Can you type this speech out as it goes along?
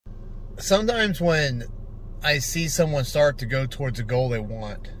sometimes when I see someone start to go towards a goal they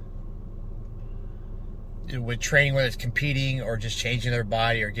want, with training, whether it's competing or just changing their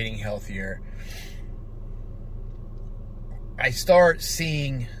body or getting healthier, I start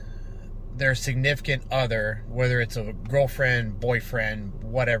seeing their significant other, whether it's a girlfriend, boyfriend,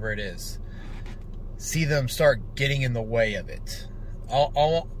 whatever it is, see them start getting in the way of it.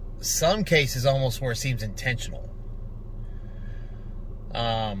 Some cases almost where it seems intentional.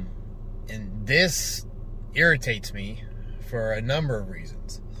 And this irritates me for a number of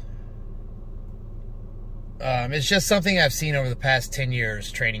reasons. It's just something I've seen over the past 10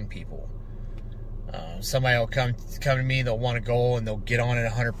 years training people. Somebody will come to me, they'll want a goal, and they'll get on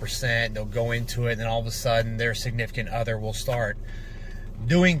it 100%, they'll go into it, and then all of a sudden their significant other will start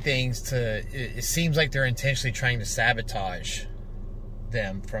doing things it seems like they're intentionally trying to sabotage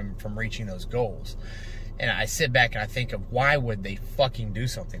them from reaching those goals. And I sit back and I think of, why would they fucking do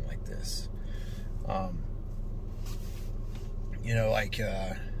something like this?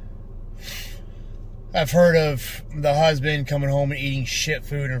 I've heard of the husband coming home and eating shit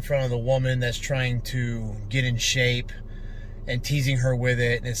food in front of the woman that's trying to get in shape and teasing her with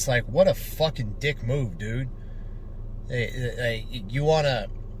it. And it's like, what a fucking dick move, dude. You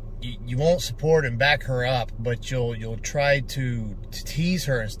won't support and back her up, but you'll try to tease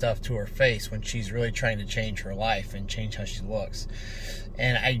her and stuff to her face when she's really trying to change her life and change how she looks.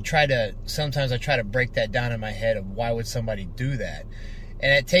 And sometimes I try to break that down in my head of why would somebody do that.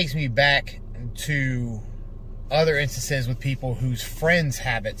 And it takes me back to other instances with people whose friends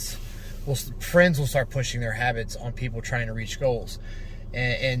will start pushing their habits on people trying to reach goals.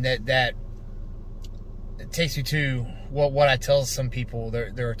 And that it takes me to what I tell some people.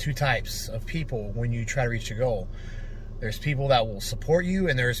 There are two types of people when you try to reach a goal. There's people that will support you,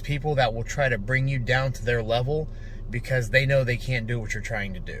 and there's people that will try to bring you down to their level because they know they can't do what you're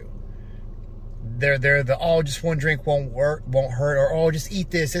trying to do. They're the, just one drink won't hurt, or just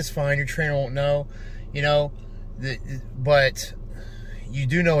eat this, it's fine, your trainer won't know, but you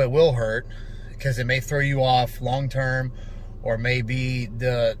do know it will hurt because it may throw you off long term, or maybe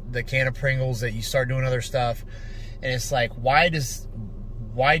the can of Pringles that you start doing other stuff. And it's like, why do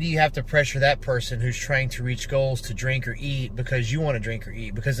you have to pressure that person who's trying to reach goals to drink or eat because you want to drink or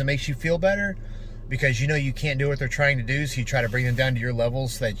eat? Because it makes you feel better? Because you know you can't do what they're trying to do, so you try to bring them down to your level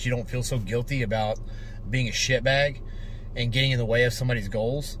so that you don't feel so guilty about being a shitbag and getting in the way of somebody's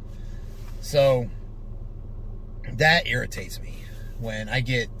goals. So that irritates me when I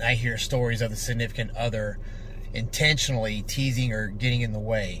hear stories of the significant other intentionally teasing or getting in the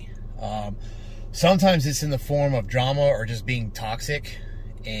way. Sometimes it's in the form of drama or just being toxic,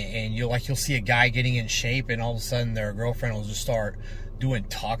 and you'll see a guy getting in shape, and all of a sudden their girlfriend will just start doing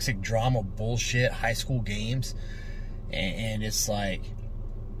toxic drama bullshit, high school games, and it's like,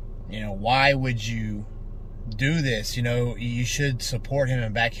 why would you do this? You should support him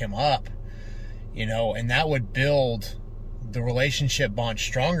and back him up, and that would build the relationship bond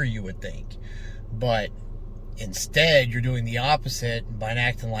stronger, you would think. But instead, you're doing the opposite by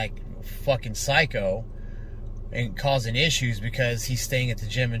acting like a fucking psycho and causing issues because he's staying at the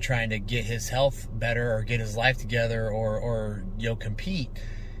gym and trying to get his health better or get his life together or compete.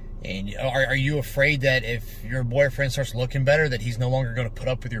 And are you afraid that if your boyfriend starts looking better that he's no longer going to put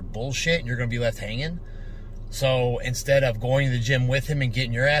up with your bullshit and you're going to be left hanging? So instead of going to the gym with him and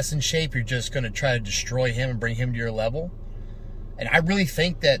getting your ass in shape, you're just going to try to destroy him and bring him to your level? And I really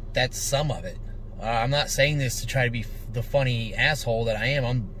think that that's some of it. I'm not saying this to try to be the funny asshole that I am.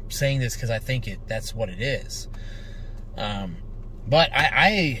 I'm saying this because I think that's what it is. But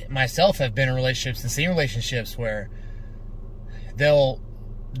I myself have been in relationships and seen relationships where they'll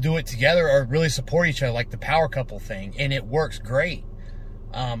do it together or really support each other, like the power couple thing, and it works great.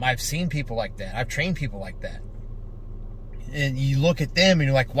 I've seen people like that. I've trained people like that. And you look at them and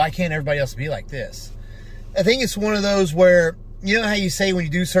you're like, why can't everybody else be like this? I think it's one of those where, you know how you say when you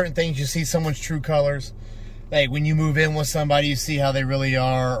do certain things, you see someone's true colors? Like when you move in with somebody, you see how they really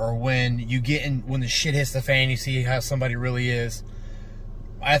are, or when the shit hits the fan, you see how somebody really is.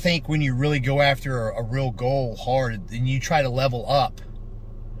 I think when you really go after a real goal hard, and you try to level up,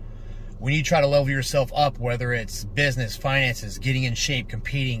 when you try to level yourself up, whether it's business, finances, getting in shape,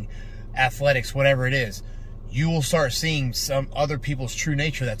 competing, athletics, whatever it is, you will start seeing some other people's true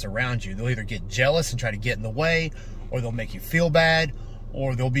nature that's around you. They'll either get jealous and try to get in the way, or they'll make you feel bad,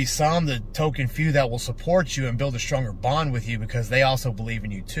 or there'll be the token few that will support you and build a stronger bond with you because they also believe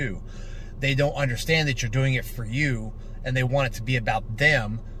in you too. They don't understand that you're doing it for you, and they want it to be about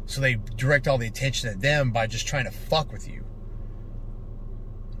them, so they direct all the attention at them by just trying to fuck with you.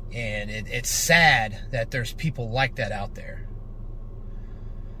 And it's sad that there's people like that out there.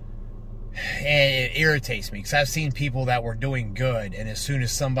 And it irritates me because I've seen people that were doing good, and as soon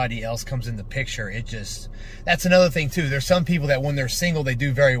as somebody else comes in the picture, it just, that's another thing too. There's some people that when they're single, they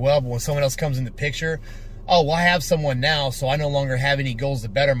do very well, but when someone else comes in the picture, oh, well, I have someone now, so I no longer have any goals to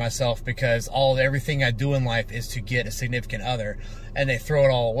better myself because everything I do in life is to get a significant other, and they throw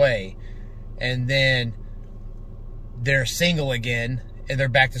it all away. And then they're single again, and they're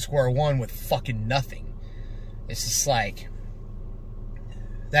back to square one with fucking nothing. It's just like,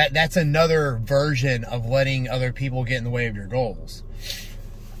 that's another version of letting other people get in the way of your goals.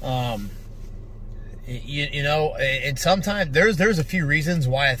 You know, and sometimes there's a few reasons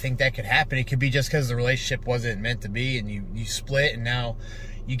why I think that could happen. It could be just because the relationship wasn't meant to be, and you split, and now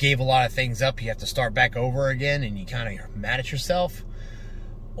you gave a lot of things up. You have to start back over again, and you kind of mad at yourself.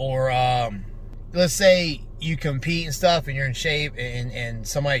 Or let's say you compete and stuff, and you're in shape, and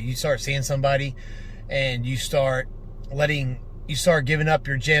somebody, you start seeing somebody, and you start giving up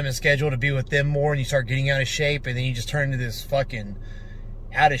your gym and schedule to be with them more, and you start getting out of shape, and then you just turn into this fucking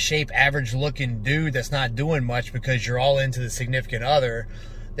out of shape, average looking dude that's not doing much because you're all into the significant other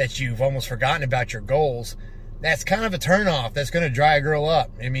that you've almost forgotten about your goals. That's kind of a turnoff. That's going to dry a girl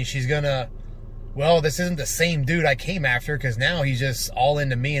up. I mean, she's going to, well, this isn't the same dude I came after, because now he's just all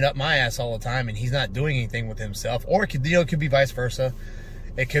into me and up my ass all the time, and he's not doing anything with himself. Or it could, it could be vice versa.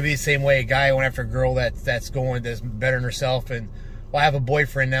 It could be the same way a guy went after a girl that's bettering herself, and, well, I have a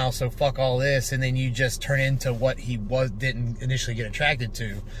boyfriend now, so fuck all this, and then you just turn into what he didn't initially get attracted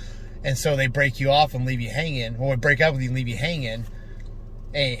to, and so they break you off and leave you hanging, or break up with you and leave you hanging,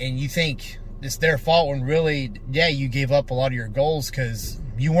 and you think it's their fault when really, yeah, you gave up a lot of your goals because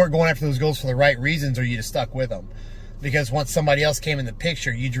you weren't going after those goals for the right reasons, or you just stuck with them. Because once somebody else came in the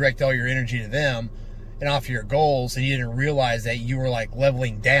picture, you direct all your energy to them and off your goals, and you didn't realize that you were like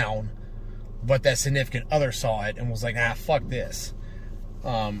leveling down, but that significant other saw it and was like, ah, fuck this.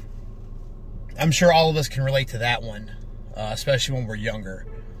 I'm sure all of us can relate to that one, especially when we're younger.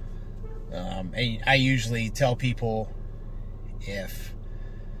 And I usually tell people, if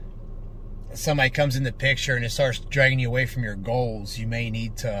somebody comes in the picture and it starts dragging you away from your goals, you may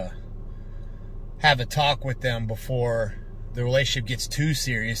need to have a talk with them before the relationship gets too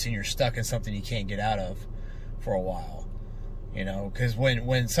serious and you're stuck in something you can't get out of for a while. You know, because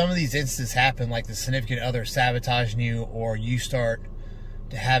when some of these instances happen, like the significant other sabotaging you, or you start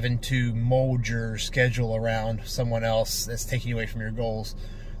having to mold your schedule around someone else that's taking you away from your goals,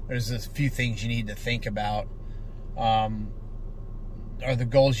 there's a few things you need to think about. Are the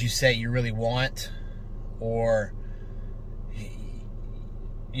goals you set you really want? Or,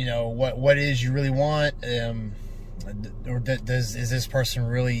 you know, what is you really want? Or is this person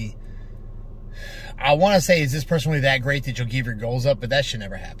really, I want to say, is this person really that great that you'll give your goals up? But that should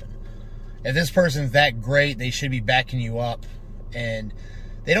never happen. If this person's that great, they should be backing you up, and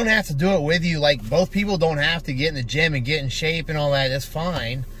they don't have to do it with you. Like, both people don't have to get in the gym and get in shape and all that. That's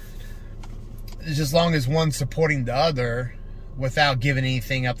fine. It's just as long as one's supporting the other without giving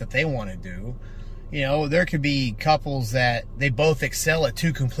anything up that they want to do. You know, there could be couples that they both excel at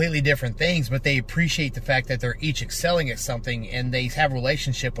two completely different things, but they appreciate the fact that they're each excelling at something, and they have a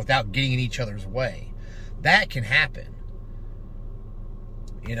relationship without getting in each other's way. That can happen.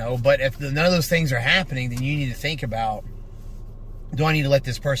 You know, but if none of those things are happening, then you need to think about, do I need to let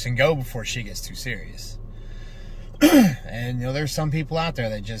this person go before she gets too serious? And, you know, there's some people out there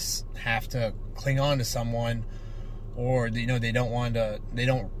that just have to cling on to someone, or, you know, they don't want to, they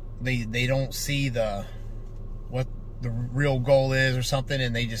don't see what the real goal is or something,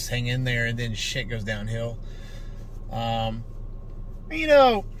 and they just hang in there, and then shit goes downhill. You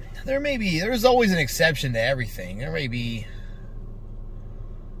know, there's always an exception to everything. There may be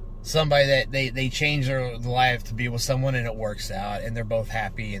somebody that they change their life to be with someone and it works out and they're both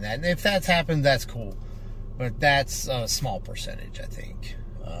happy, and that, and if that's happened, that's cool, but that's a small percentage, I think,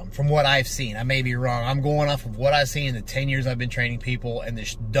 from what I've seen. I may be wrong. I'm going off of what I've seen in the 10 years I've been training people and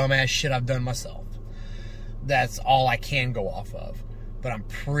this dumbass shit I've done myself. That's all I can go off of, but I'm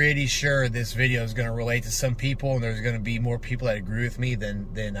pretty sure this video is going to relate to some people, and there's going to be more people that agree with me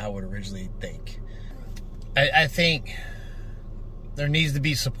than I would originally think. I think there needs to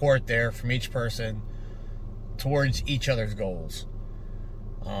be support there from each person towards each other's goals.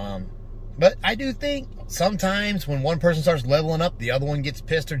 But I do think sometimes when one person starts leveling up, the other one gets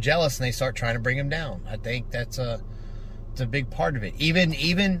pissed or jealous, and they start trying to bring him down. I think it's a big part of it.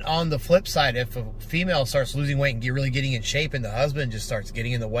 Even on the flip side, if a female starts losing weight and really getting in shape, and the husband just starts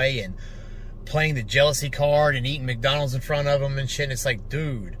getting in the way and playing the jealousy card and eating McDonald's in front of him and shit, and it's like,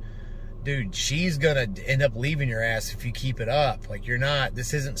 dude, she's gonna end up leaving your ass if you keep it up. Like,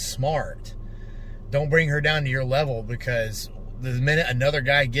 this isn't smart. Don't bring her down to your level, because the minute another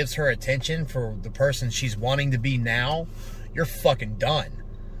guy gives her attention for the person she's wanting to be now, you're fucking done.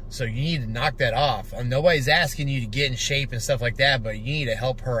 So you need to knock that off. Nobody's asking you to get in shape and stuff like that, but you need to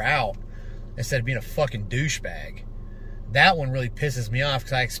help her out instead of being a fucking douchebag. That one really pisses me off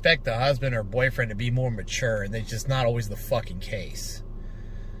because I expect the husband or boyfriend to be more mature, and that's just not always the fucking case.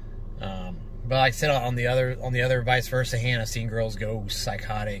 But like I said, on the other vice versa hand, I've seen girls go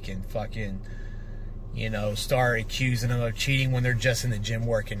psychotic and fucking, start accusing them of cheating when they're just in the gym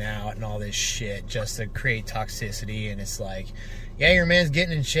working out and all this shit just to create toxicity. And it's like, yeah, your man's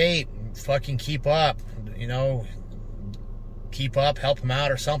getting in shape. Fucking keep up. Keep up, help him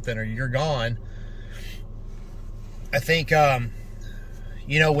out or something, or you're gone. I think, when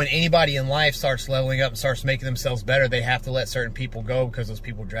anybody in life starts leveling up and starts making themselves better, they have to let certain people go because those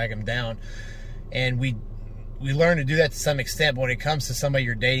people drag them down. And we learn to do that to some extent, but when it comes to somebody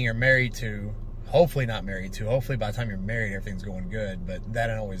you're dating or married to, hopefully not married to, hopefully by the time you're married, everything's going good, but that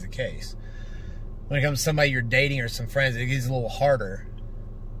ain't always the case. When it comes to somebody you're dating or some friends, it gets a little harder.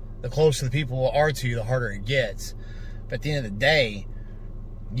 The closer the people are to you, the harder it gets. But at the end of the day,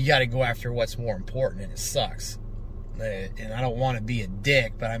 you got to go after what's more important, and it sucks. And I don't want to be a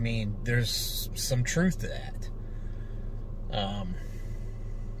dick, but I mean, there's some truth to that.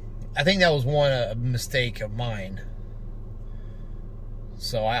 I think that was a mistake of mine.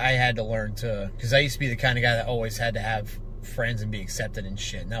 So I had to learn because I used to be the kind of guy that always had to have friends and be accepted and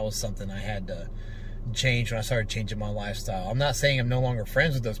shit. And that was something I had to change when I started changing my lifestyle. I'm not saying I'm no longer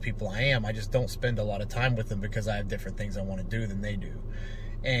friends with those people. I am. I just don't spend a lot of time with them because I have different things I want to do than they do.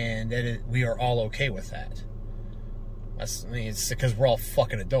 And we are all okay with that. It's because we're all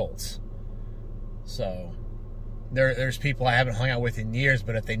fucking adults. So there's people I haven't hung out with in years,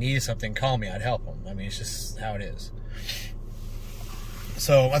 but if they needed something, call me, I'd help them. I mean, it's just how it is.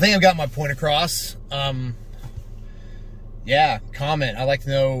 So I think I've got my point across. Yeah, comment. I'd like to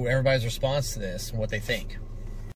know everybody's response to this and what they think.